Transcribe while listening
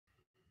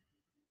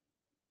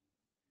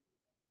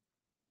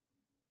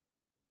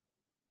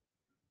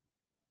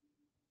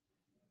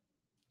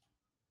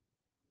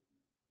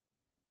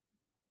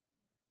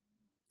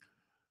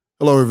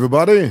Hello,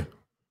 everybody.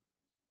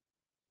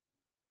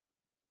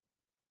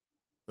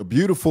 A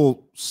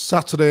beautiful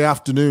Saturday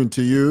afternoon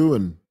to you,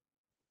 and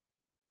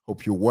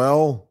hope you're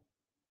well.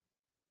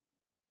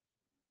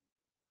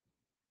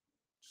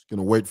 Just going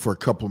to wait for a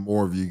couple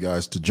more of you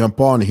guys to jump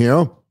on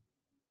here.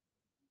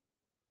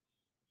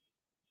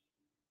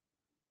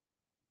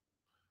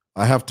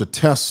 I have to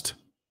test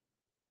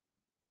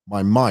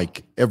my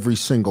mic every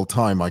single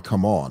time I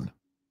come on.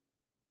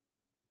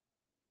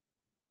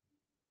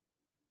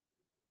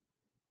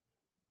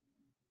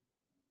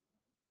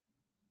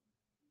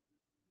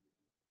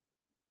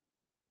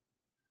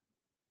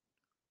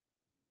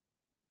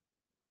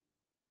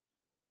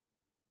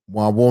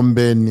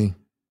 Mwawombeni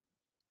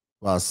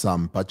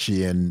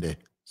Wasampachiende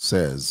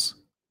says,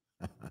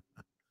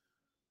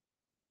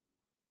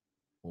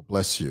 well,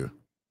 bless you.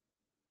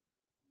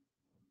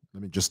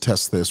 Let me just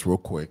test this real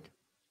quick.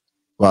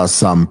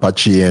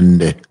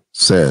 Wasampachiende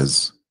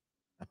says,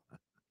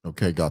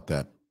 okay, got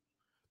that.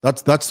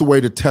 That's the way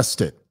to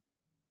test it.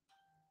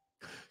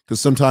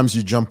 Because sometimes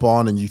you jump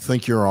on and you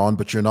think you're on,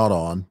 but you're not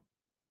on.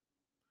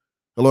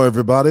 Hello,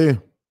 everybody.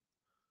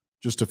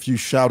 Just a few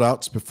shout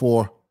outs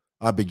before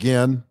I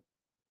begin.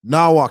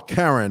 Nawa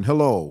Karen,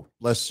 hello,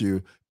 bless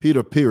you.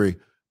 Peter Piri,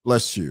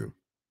 bless you.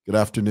 Good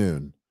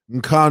afternoon.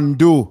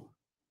 Nkandu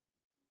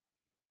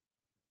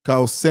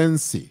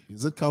Kausensi.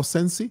 Is it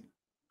Kausensi?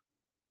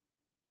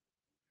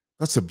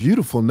 That's a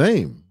beautiful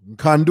name.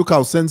 Nkandu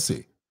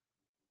Kausensi.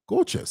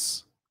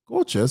 Gorgeous.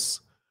 Gorgeous.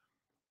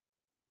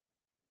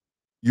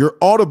 You're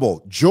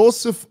audible.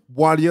 Joseph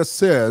Wadia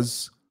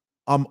says,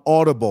 I'm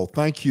audible.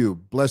 Thank you.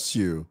 Bless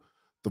you.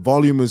 The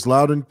volume is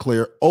loud and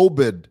clear.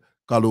 Obed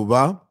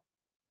Kaluba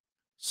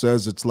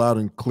says it's loud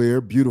and clear.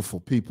 Beautiful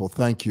people.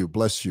 Thank you.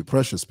 Bless you.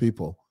 Precious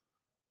people.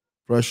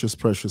 Precious,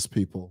 precious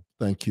people.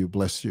 Thank you.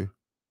 Bless you.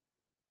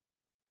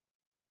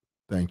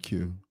 Thank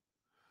you.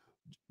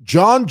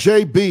 John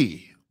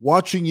J.B.,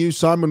 watching you,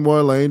 Simon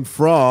Moylane,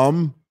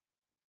 from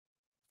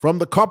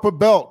the Copper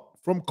Belt,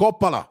 from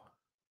Kopala.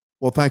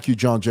 Well, thank you,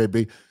 John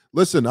J.B.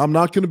 Listen, I'm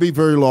not going to be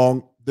very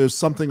long. There's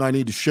something I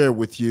need to share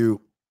with you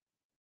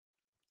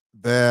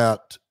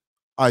that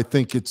I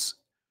think it's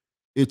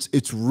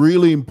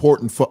really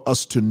important for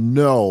us to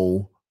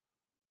know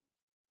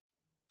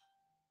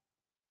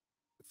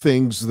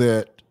things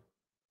that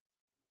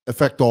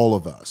affect all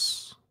of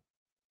us.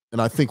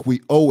 And I think we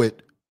owe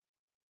it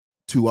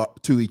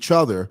to each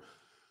other.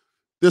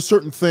 There's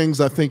certain things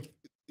I think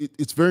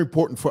it's very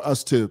important for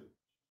us to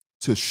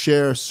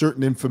share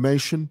certain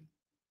information.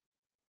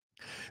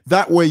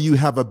 That way you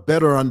have a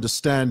better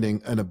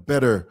understanding and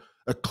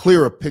a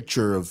clearer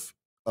picture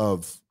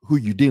of who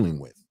you're dealing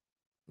with.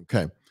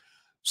 Okay.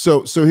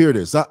 So here it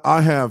is.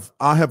 I have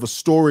a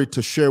story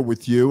to share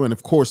with you. And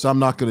of course, I'm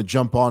not going to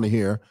jump on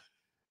here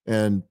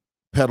and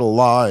peddle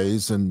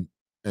lies and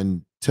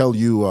tell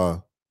you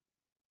a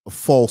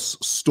false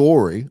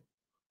story.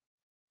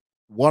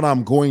 What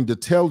I'm going to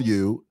tell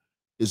you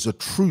is a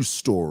true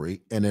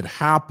story, and it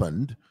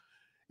happened.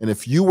 And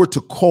if you were to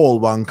call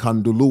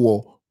Nkandu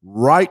Luo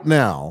right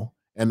now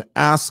and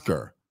ask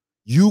her,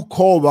 you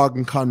call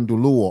Nkandu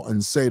Luo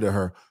and say to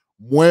her,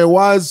 where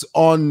was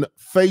on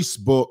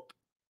Facebook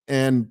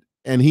and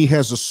he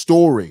has a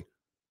story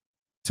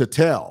to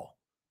tell.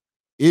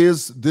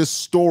 Is this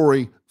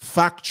story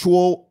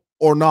factual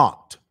or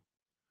not?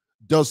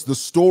 Does the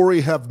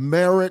story have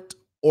merit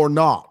or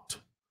not?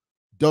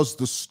 Does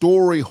the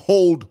story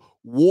hold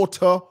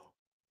water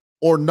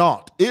or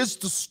not? Is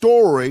the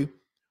story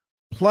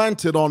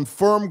planted on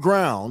firm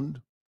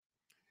ground,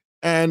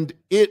 and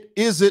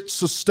is it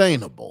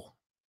sustainable?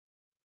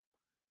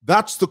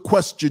 That's the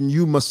question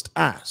you must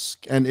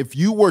ask. And if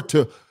you were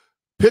to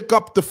pick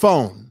up the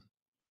phone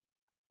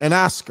and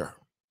ask her,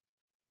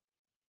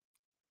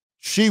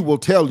 she will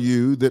tell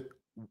you that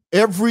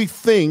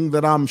everything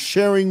that I'm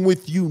sharing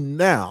with you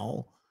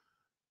now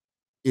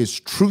is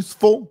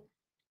truthful,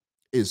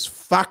 is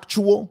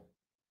factual.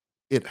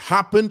 It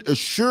happened. As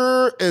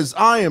sure as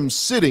I am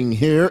sitting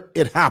here,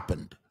 it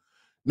happened.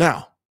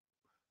 Now,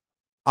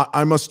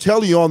 I must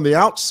tell you on the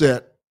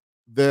outset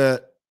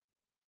that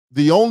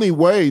the only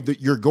way that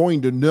you're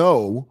going to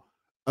know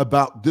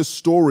about this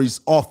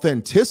story's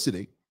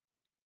authenticity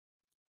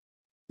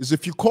is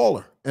if you call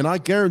her. And I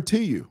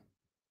guarantee you,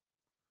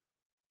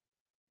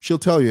 she'll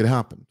tell you it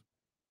happened.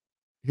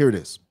 Here it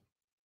is.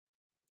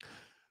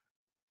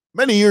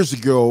 Many years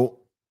ago,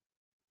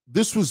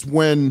 this was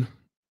when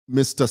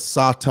Mr.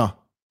 Sata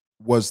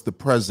was the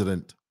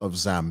president of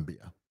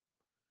Zambia.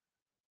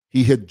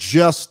 He had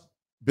just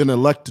been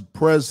elected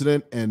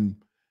president, and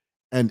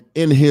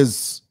in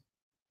his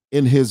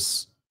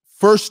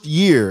first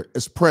year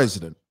as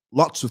president,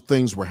 lots of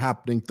things were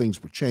happening,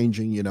 things were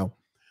changing, you know.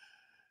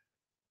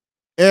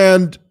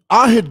 And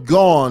I had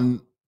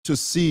gone to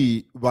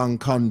see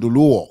Nkandu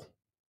Luo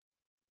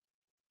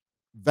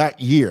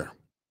that year.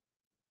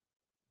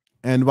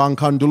 And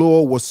Nkandu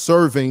Luo was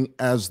serving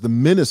as the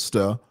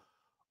Minister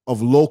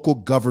of Local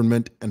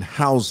Government and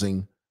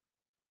Housing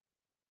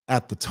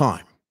at the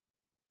time.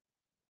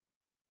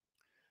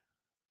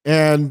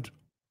 And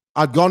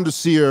I'd gone to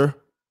see her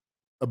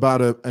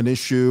about an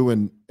issue,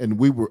 and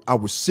I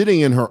was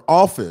sitting in her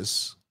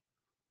office,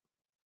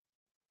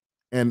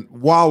 and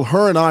while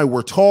her and I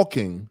were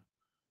talking,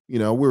 we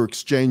were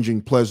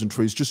exchanging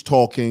pleasantries, just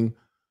talking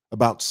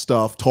about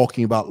stuff,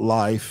 talking about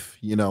life,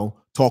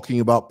 talking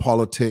about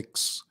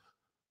politics,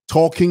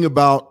 talking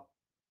about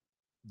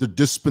the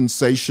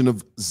dispensation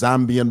of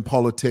Zambian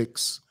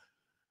politics.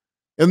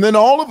 And then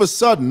all of a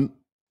sudden,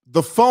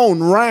 the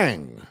phone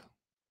rang.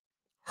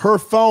 Her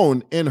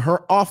phone in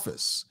her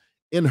office,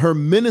 in her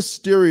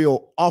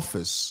ministerial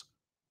office,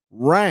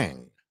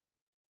 rang.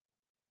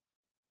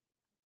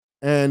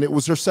 And it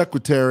was her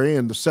secretary,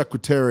 and the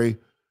secretary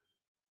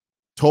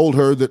told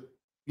her that,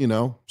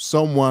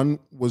 someone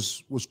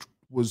was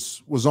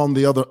on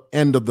the other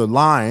end of the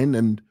line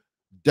and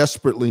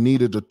desperately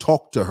needed to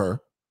talk to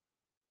her.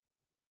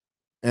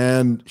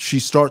 And she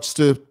starts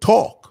to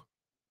talk.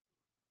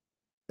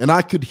 And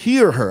I could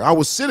hear her. I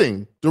was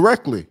sitting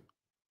directly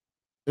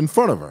in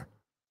front of her.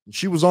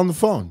 She was on the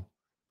phone.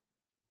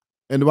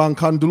 And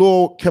Nkandu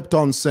Luo kept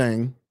on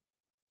saying,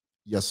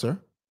 "Yes,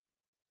 sir.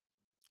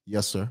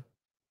 Yes, sir.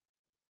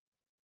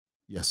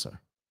 Yes, sir.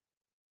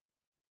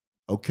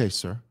 Okay,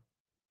 sir.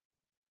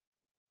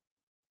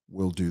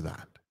 We'll do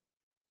that."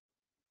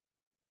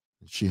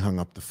 And she hung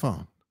up the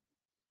phone.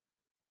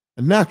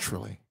 And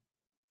naturally,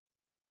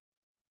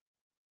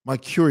 my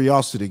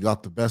curiosity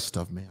got the best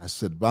of me. I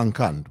said,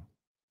 "Nkandu,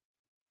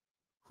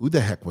 who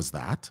the heck was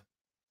that?"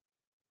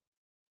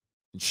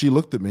 And she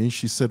looked at me and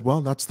she said,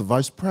 "Well, that's the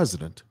vice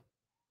president."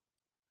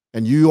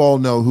 And you all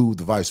know who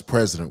the vice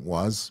president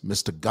was,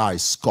 Mr. Guy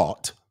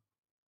Scott,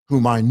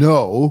 whom I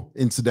know,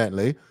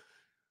 incidentally.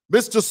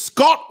 Mr.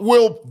 Scott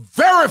will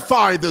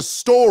verify the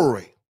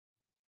story.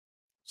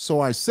 So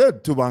I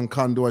said to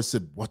Nkandu, I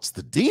said, "What's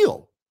the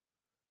deal?"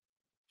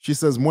 She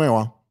says,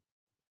 "Mwewa,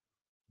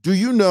 do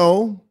you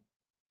know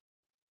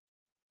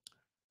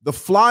the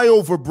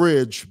flyover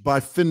bridge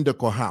by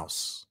Findico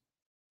House?"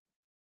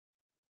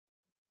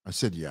 I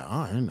said, "Yeah,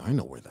 I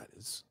know where that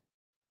is."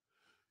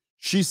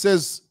 She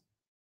says,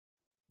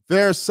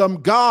 "There's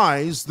some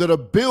guys that are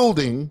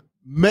building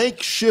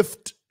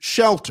makeshift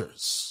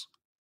shelters,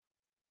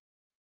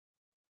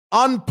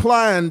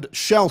 unplanned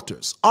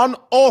shelters,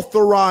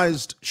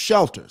 unauthorized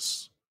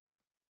shelters,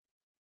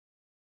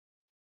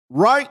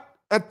 right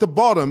at the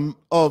bottom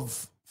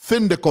of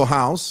Findico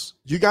House."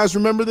 Do you guys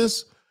remember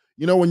this?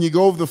 When you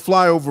go over the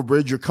flyover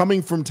bridge, you're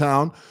coming from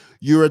town,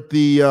 you're at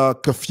the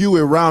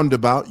Kafue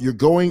roundabout, you're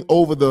going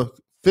over the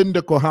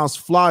Findico House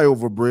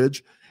flyover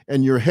bridge,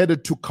 and you're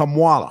headed to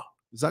Kamwala.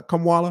 Is that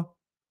Kamwala?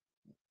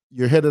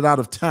 You're headed out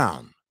of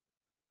town.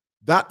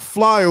 That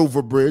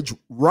flyover bridge,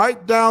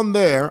 right down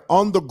there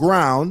on the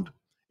ground,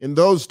 in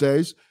those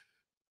days,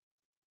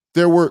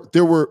 there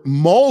were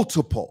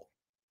multiple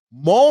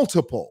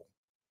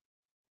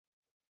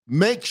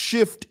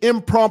makeshift,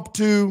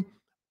 impromptu,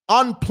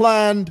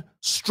 unplanned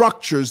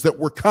structures that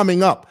were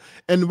coming up.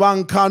 And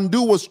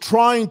Nkandu was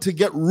trying to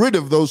get rid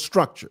of those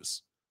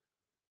structures.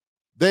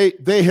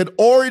 They had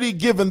already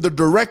given the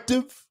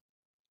directive.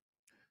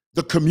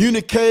 The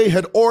communique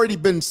had already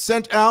been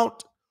sent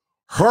out.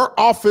 Her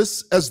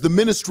office, as the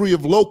Ministry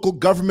of Local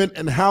Government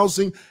and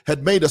Housing,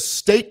 had made a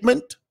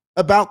statement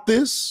about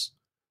this.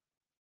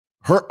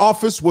 Her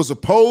office was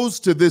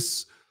opposed to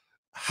this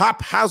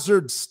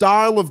haphazard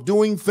style of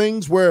doing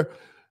things where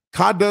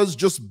Kadas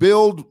just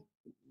build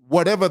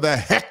whatever the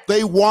heck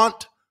they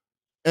want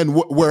and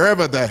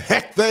wherever the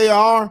heck they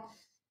are.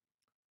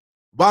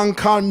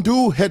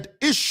 Nkandu had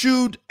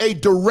issued a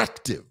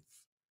directive: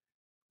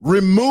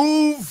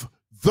 remove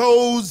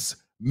those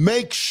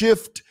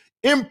makeshift,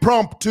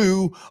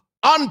 impromptu,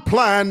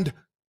 unplanned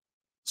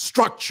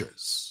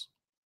structures.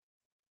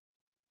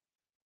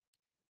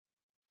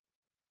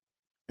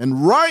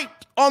 And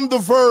right on the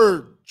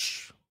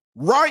verge,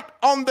 right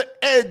on the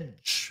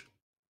edge,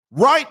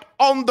 right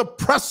on the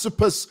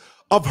precipice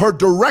of her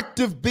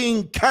directive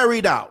being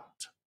carried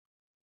out,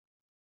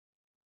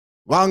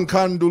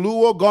 Nkandu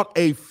Luo got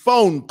a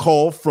phone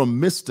call from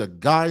Mr.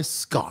 Guy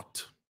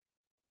Scott,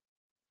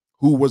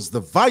 who was the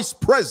vice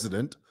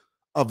president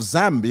of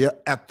Zambia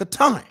at the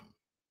time.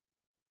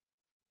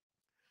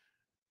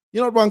 You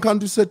know what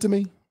Nkandu said to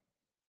me?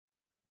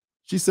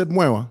 She said,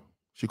 "Mwewa,"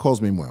 she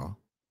calls me Mwewa,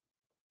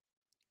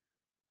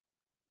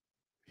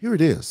 "here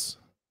it is.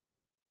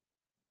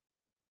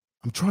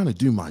 I'm trying to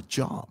do my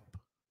job.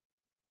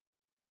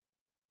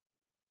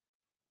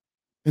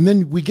 And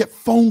then we get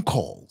phone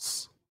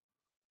calls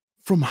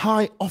from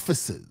high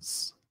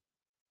officers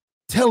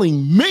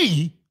telling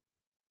me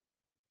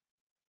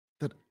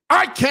that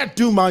I can't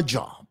do my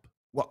job."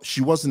 Well,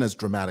 she wasn't as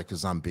dramatic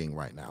as I'm being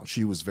right now.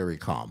 She was very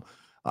calm.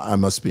 I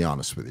must be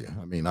honest with you.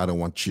 I mean, I don't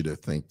want you to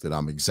think that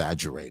I'm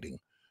exaggerating.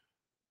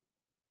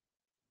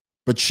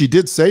 But she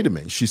did say to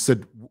me, she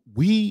said,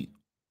 we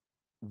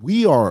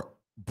are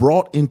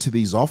brought into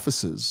these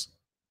offices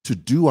to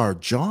do our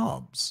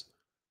jobs.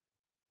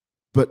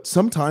 But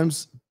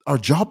sometimes our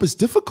job is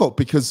difficult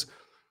because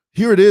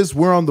here it is,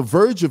 we're on the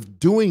verge of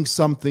doing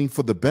something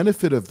for the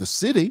benefit of the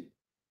city.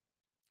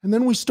 And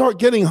then we start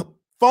getting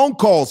phone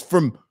calls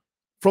from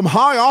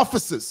high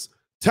offices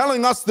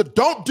telling us that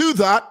don't do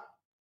that.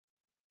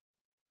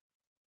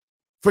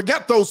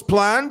 Forget those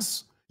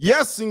plans.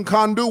 Yes,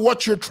 Nkandu,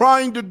 what you're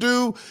trying to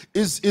do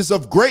is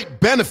of great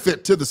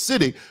benefit to the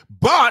city,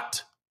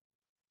 but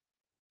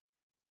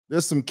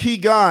there's some key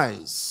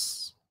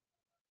guys.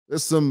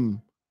 There's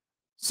some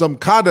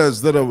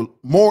cadres that are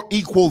more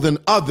equal than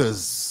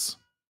others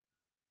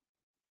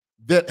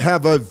that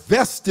have a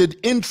vested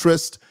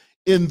interest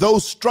in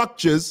those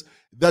structures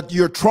that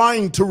you're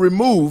trying to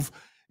remove.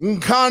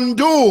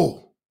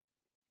 Nkandu,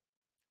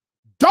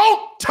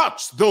 don't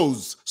touch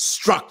those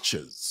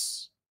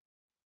structures.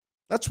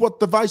 That's what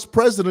the vice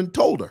president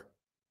told her.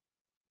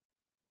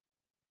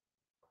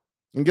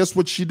 And guess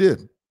what she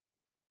did?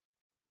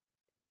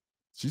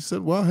 She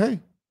said, well, hey,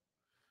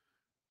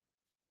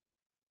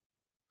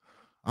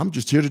 I'm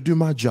just here to do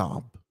my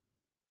job.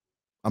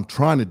 I'm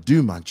trying to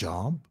do my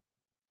job,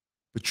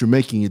 but you're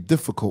making it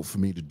difficult for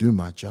me to do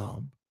my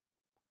job.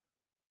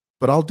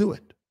 But I'll do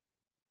it.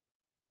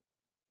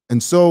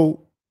 And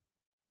so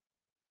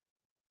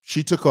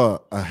she took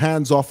a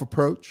hands-off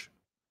approach.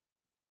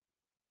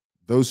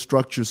 Those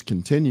structures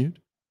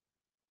continued.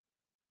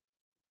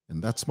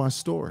 And that's my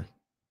story.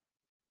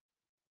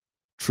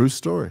 True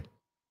story.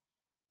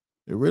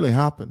 It really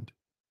happened.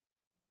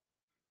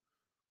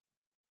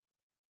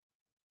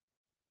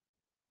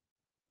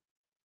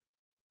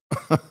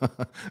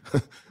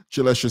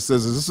 Chilesha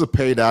says, is this a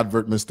paid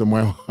advert, Mr.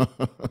 Mueller?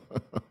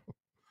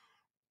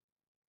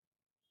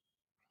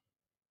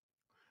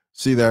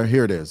 See there,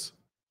 here it is.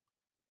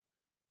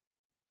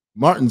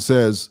 Martin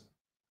says,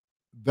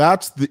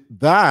 that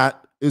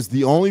is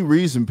the only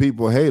reason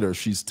people hate her.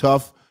 She's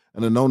tough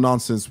and a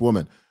no-nonsense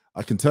woman.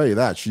 I can tell you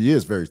that. She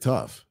is very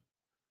tough.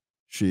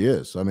 She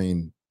is. I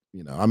mean,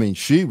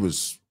 she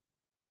was,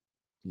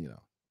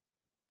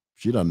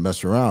 she doesn't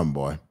mess around,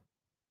 boy.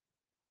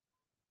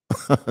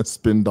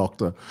 Spin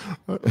doctor.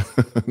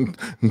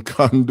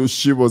 Nkandu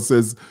Shivo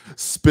says,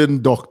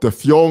 spin doctor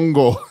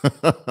Fyongo.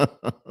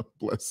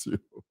 Bless you.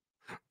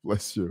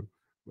 Bless you.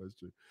 Bless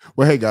you.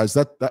 Well, hey guys,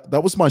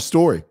 that was my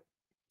story.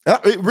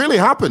 It really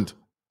happened.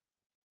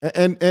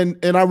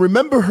 And I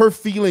remember her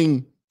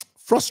feeling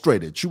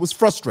frustrated. She was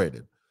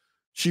frustrated.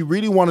 She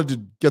really wanted to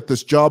get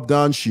this job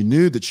done. She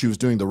knew that she was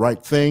doing the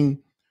right thing.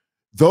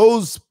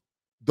 Those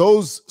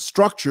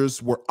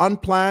structures were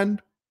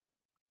unplanned,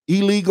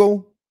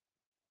 illegal,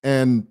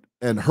 and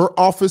her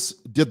office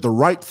did the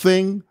right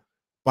thing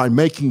by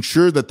making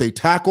sure that they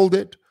tackled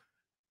it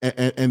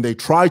and they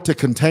tried to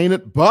contain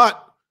it.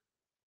 But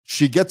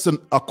she gets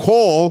a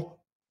call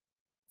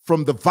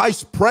from the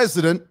vice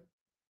president,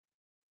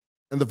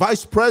 and the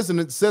vice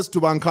president says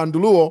to Nkandu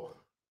Luo,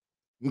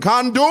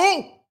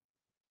 Nkandu,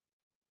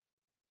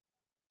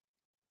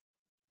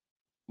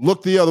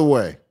 look the other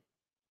way.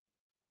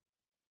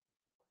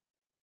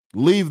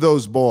 Leave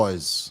those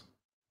boys.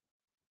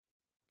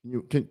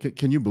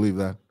 Can you believe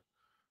that?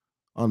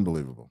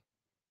 Unbelievable.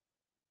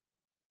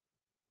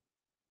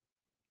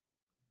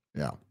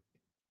 Yeah.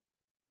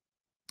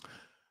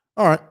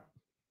 All right.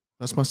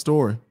 That's my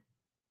story.